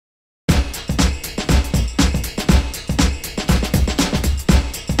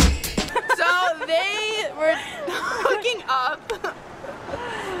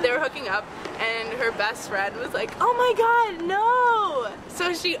up, and her best friend was like, oh my god, no!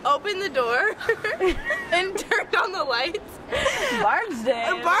 So she opened the door and turned on the lights. Barged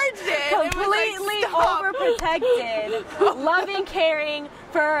in. Barged in. Completely It was like, overprotected. Loving, caring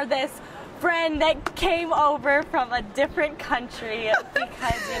for this friend that came over from a different country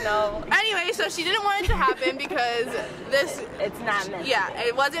because, you know. Anyway, so she didn't want it to happen because it's not meant yeah, to be.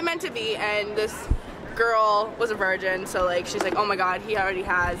 it wasn't meant to be, and this girl was a virgin, so like she's like, oh my god, he already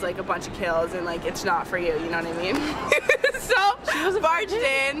has like a bunch of kills, and like it's not for you, you know what I mean? So she was barged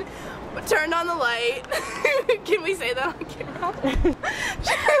in, turned on the light. Can we say that on camera?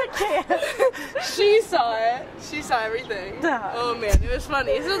 She saw it. She saw everything. Oh man, it was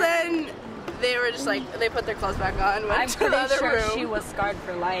funny. So then they were just like, they put their clothes back on, went to the other room. She was scarred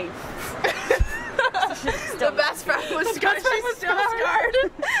for life. The best friend was scarred. She's still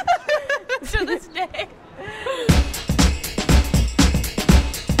scarred.